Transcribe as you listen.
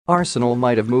Arsenal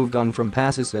might have moved on from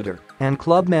Passisiter and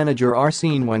club manager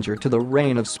Arsene Wenger to the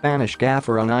reign of Spanish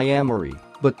gaffer Unai Emery,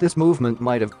 but this movement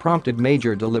might have prompted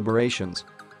major deliberations.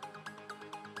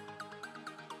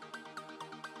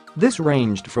 This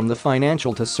ranged from the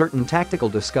financial to certain tactical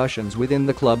discussions within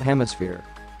the club hemisphere.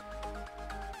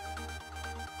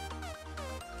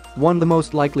 The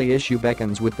most likely issue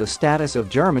beckons with the status of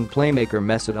German playmaker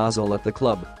Mesut Ozil at the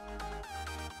club.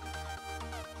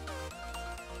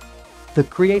 The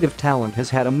creative talent has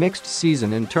had a mixed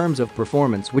season in terms of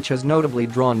performance, which has notably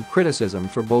drawn criticism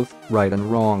for both right and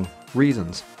wrong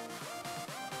reasons.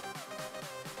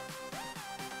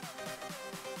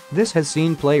 This has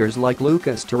seen players like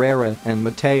Lucas Torreira and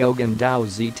Matteo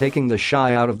Guendouzi taking the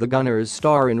shine out of the Gunners'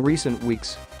 star in recent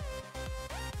weeks.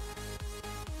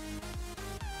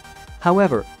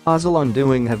 However, Ozil's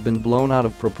undoing have been blown out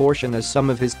of proportion as some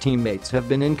of his teammates have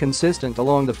been inconsistent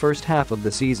along the first half of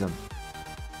the season.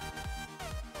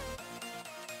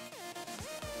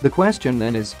 The question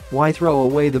then is, why throw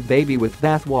away the baby with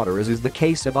bathwater, as is the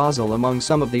case of Ozil among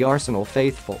some of the Arsenal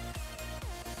faithful?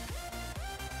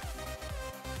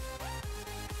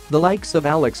 The likes of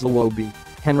Alex Iwobi,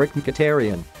 Henrik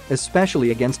Mkhitaryan, especially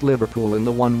against Liverpool in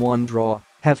the 1-1 draw,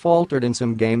 have faltered in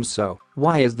some games, so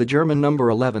why is the German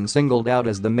number 11 singled out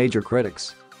as the major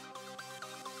critics?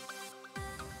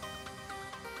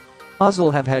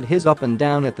 Ozil have had his up and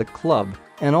down at the club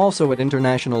and also at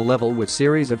international level, with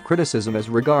series of criticism as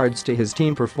regards to his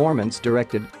team performance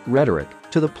directed rhetoric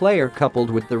to the player coupled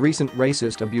with the recent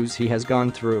racist abuse he has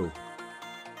gone through.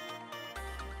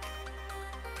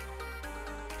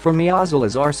 For me, Ozil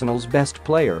is Arsenal's best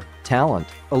player, talent,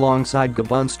 alongside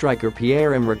Gabon striker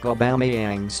Pierre-Emerick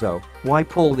Aubameyang, so why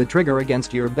pull the trigger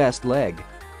against your best leg?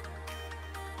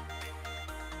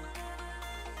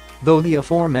 Though the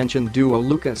aforementioned duo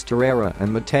Lucas Torreira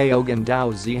and Matteo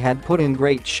Guendouzi had put in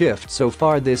great shifts so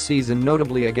far this season,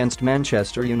 notably against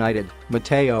Manchester United,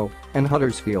 Matteo, and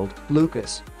Huddersfield,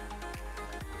 Lucas.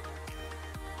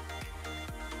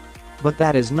 But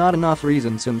that is not enough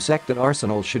reason some sect at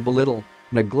Arsenal should belittle,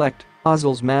 neglect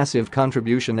Ozil's massive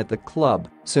contribution at the club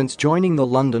since joining the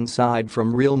London side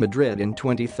from Real Madrid in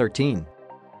 2013.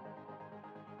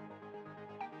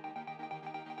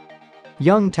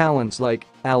 Young talents like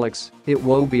Alex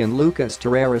Iwobi and Lucas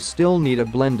Torreira still need a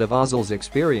blend of Ozil's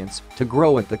experience to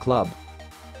grow at the club.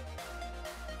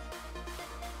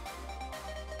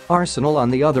 Arsenal,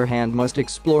 on the other hand, must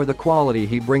explore the quality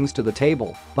he brings to the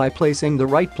table by placing the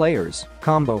right players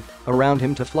combo around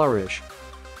him to flourish.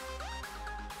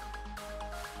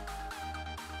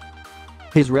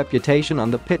 His reputation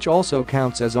on the pitch also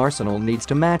counts, as Arsenal needs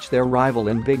to match their rival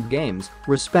in big games,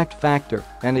 respect factor,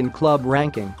 and in club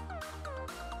ranking.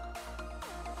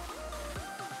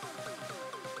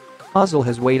 Ozil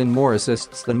has weighed in more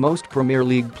assists than most Premier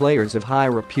League players of high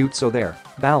repute, so there,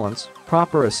 balance,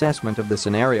 proper assessment of the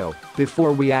scenario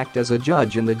before we act as a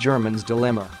judge in the German's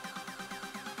dilemma.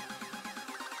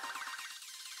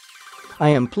 I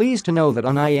am pleased to know that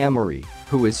Unai Emery,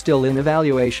 who is still in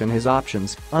evaluation his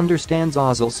options, understands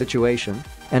Ozil's situation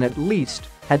and at least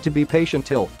had to be patient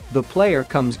till the player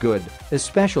comes good,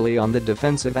 especially on the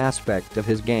defensive aspect of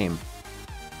his game.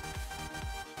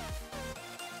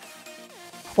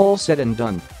 All said and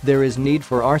done, there is need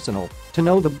for Arsenal to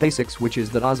know the basics, which is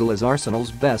that Ozil is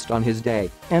Arsenal's best on his day,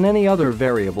 and any other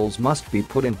variables must be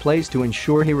put in place to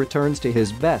ensure he returns to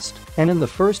his best and in the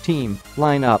first team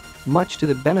lineup, much to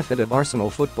the benefit of Arsenal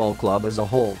Football Club as a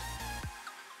whole.